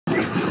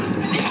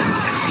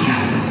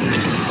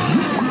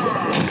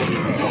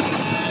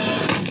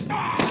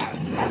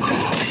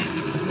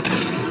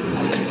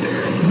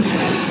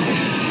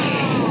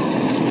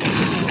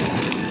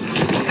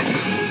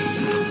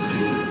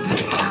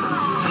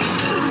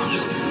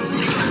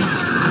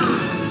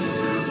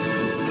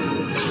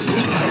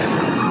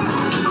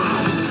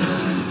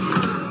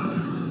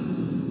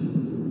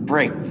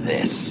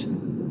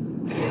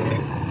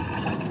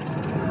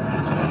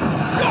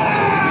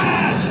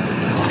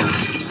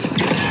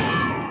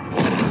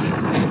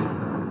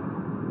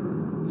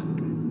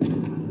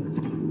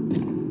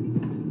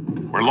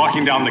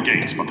locking down the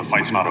gates, but the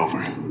fight's not over.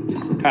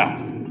 How?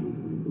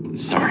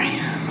 Sorry,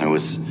 I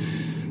was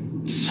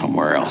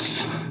somewhere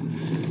else.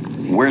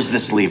 Where's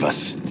this leave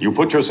us? You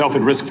put yourself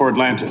at risk for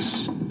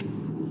Atlantis.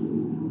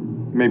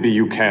 Maybe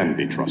you can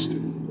be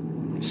trusted.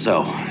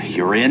 So,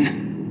 you're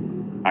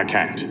in? I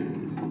can't.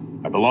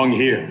 I belong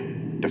here,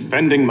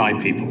 defending my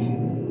people.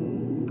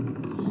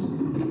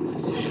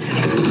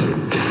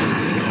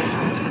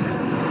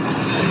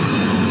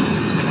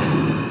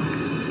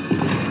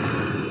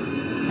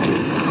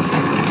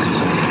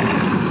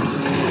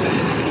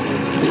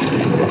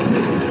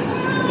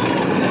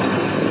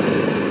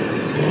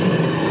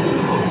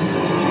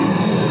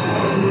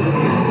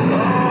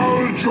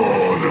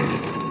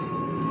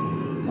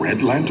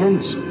 Red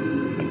Lanterns?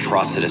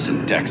 Atrocitus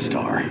and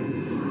Dexstar.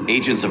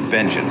 Agents of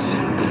Vengeance.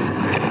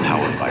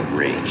 Powered by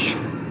rage.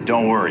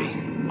 Don't worry,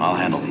 I'll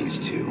handle these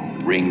two,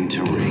 ring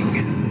to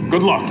ring.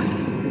 Good luck.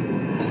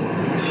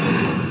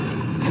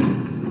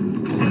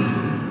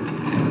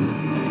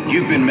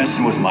 You've been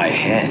messing with my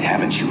head,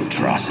 haven't you,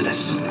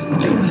 Atrocitus?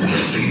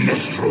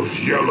 Sinestro's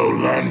Yellow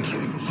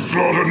Lanterns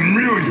slaughtered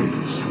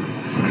millions,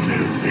 and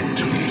their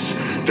victims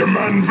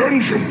demand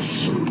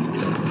vengeance.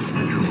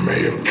 You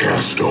may have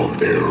cast off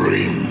their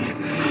ring,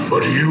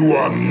 but you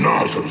are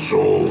not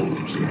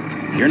absolved.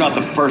 You're not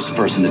the first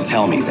person to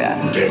tell me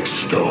that.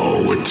 Dexter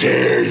would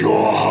tear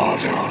your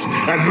heart out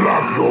and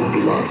lap your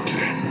blood.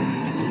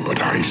 But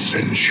I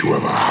sense you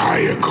have a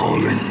higher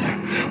calling.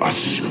 A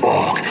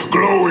spark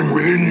glowing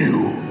within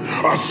you.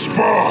 A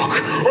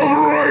spark of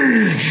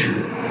rage.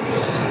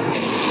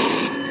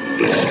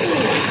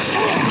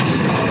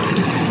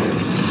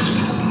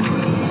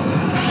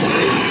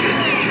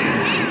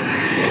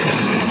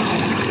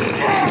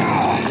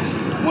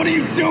 What are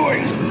you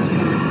doing?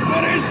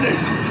 What is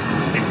this?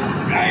 This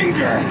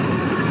anger.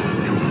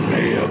 You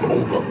may have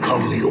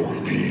overcome your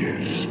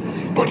fears,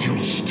 but you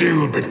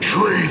still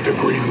betrayed the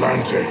Green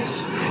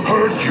Lanterns,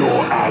 hurt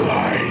your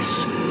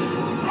allies.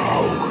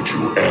 How could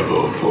you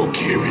ever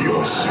forgive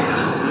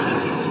yourself?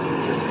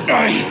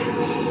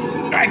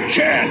 I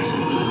can't.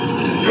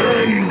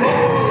 Then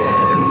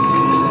burn!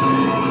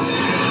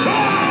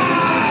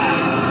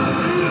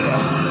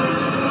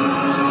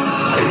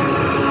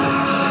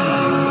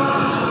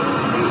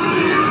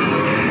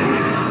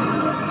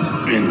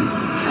 In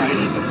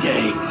brightest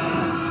day,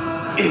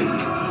 in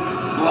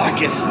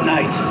blackest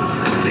night.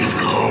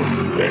 Become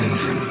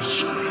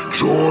vengeance.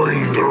 Join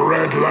the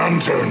Red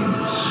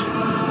Lanterns.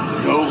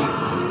 No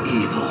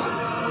evil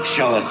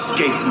shall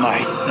escape my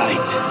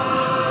sight.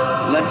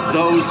 Let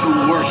those who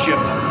worship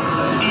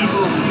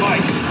evil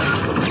fight.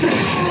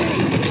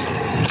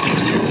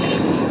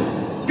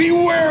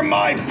 Beware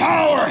my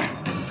power!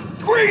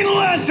 Green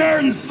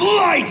Lantern's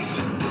light!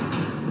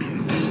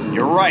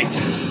 You're right.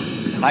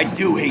 I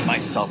do hate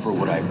myself for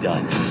what I've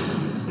done.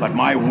 But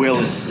my will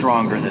is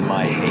stronger than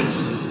my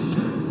hate.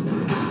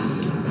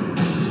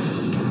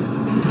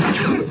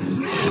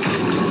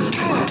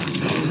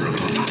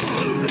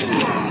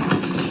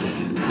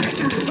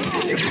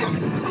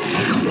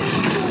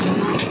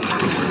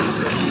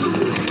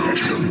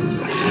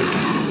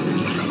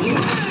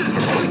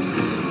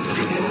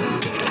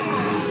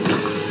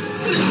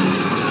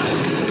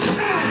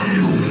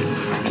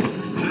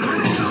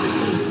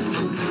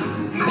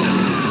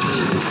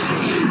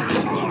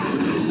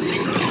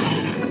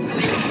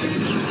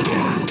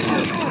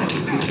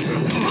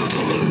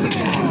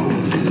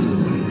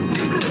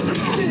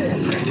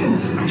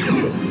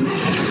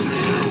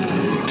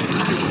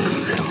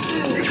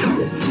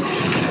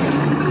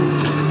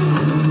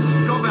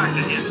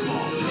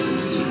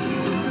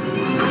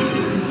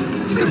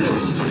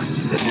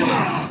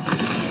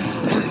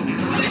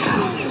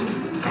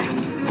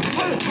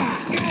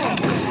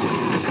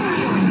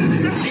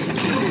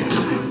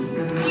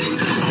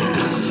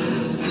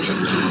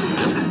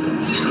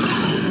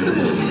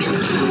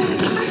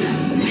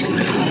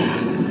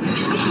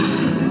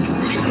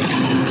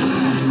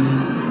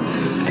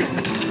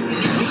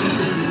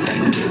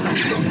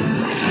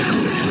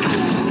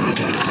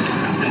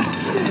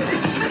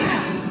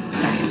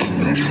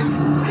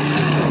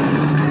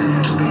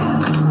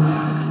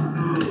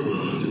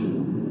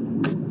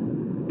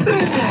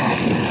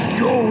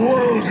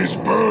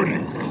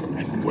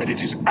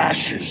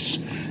 Ashes,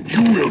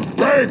 you will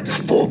beg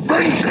for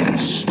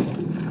vengeance!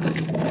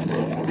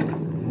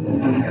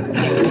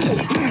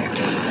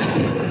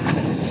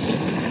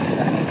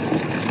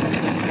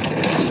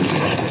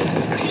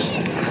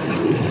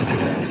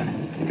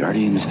 The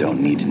Guardians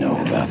don't need to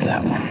know about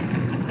that one.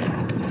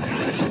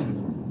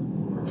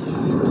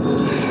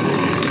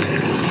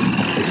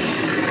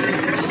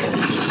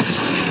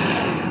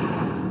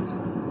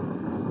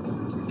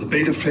 The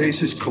beta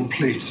phase is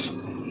complete.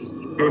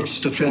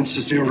 Earth's defense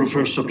is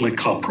irreversibly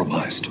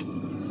compromised.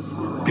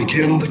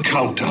 Begin the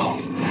countdown.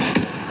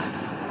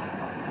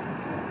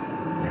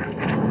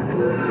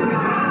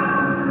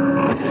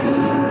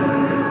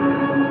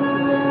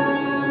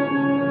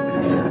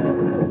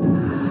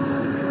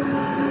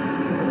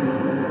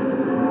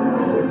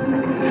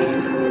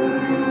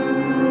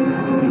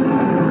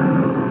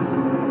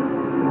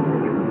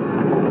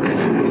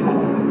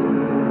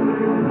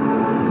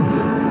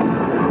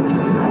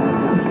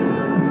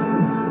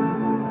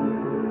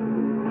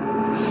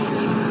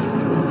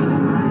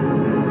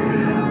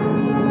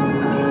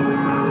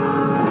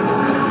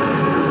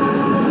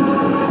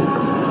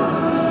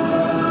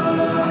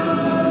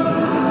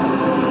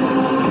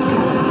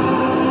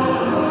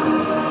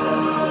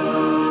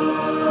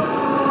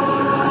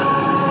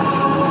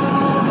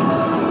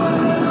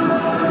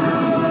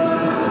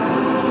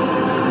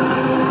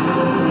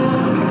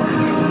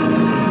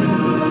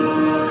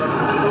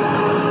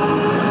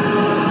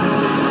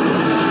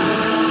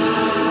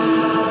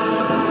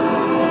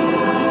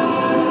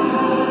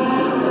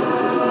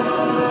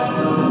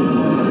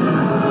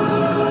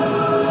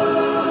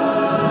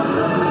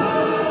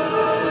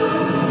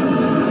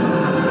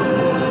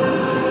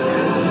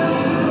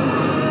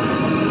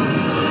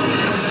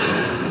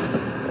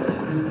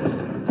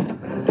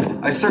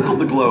 circled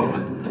the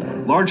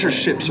globe. Larger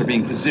ships are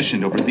being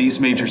positioned over these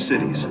major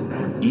cities.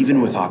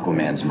 Even with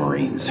Aquaman's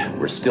Marines,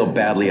 we're still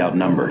badly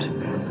outnumbered.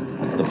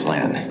 What's the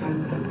plan?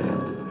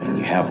 And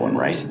you have one,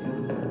 right?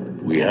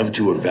 We have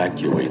to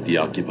evacuate the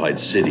occupied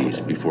cities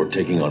before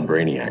taking on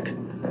Brainiac.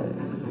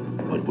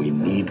 But we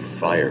need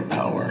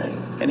firepower.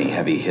 Any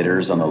heavy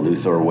hitters on the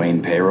Luthor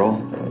Wayne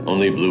payroll?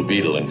 Only Blue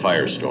Beetle and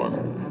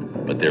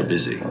Firestorm. But they're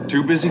busy.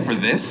 Too busy for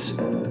this?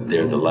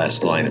 They're the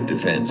last line of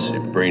defense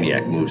if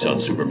Brainiac moves on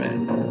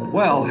Superman.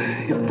 Well,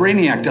 if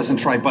Brainiac doesn't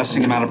try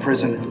busting him out of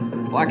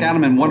prison, Black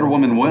Adam and Wonder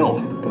Woman will.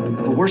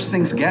 The worse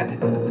things get,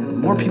 the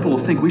more people will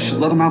think we should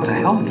let him out to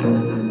help.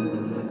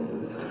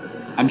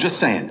 I'm just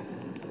saying.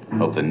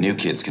 Hope the new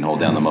kids can hold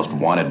down the most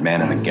wanted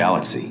man in the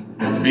galaxy.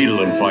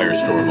 Beetle and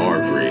Firestorm are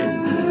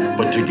green,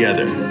 but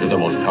together, they're the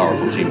most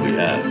powerful team we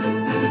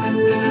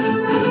have.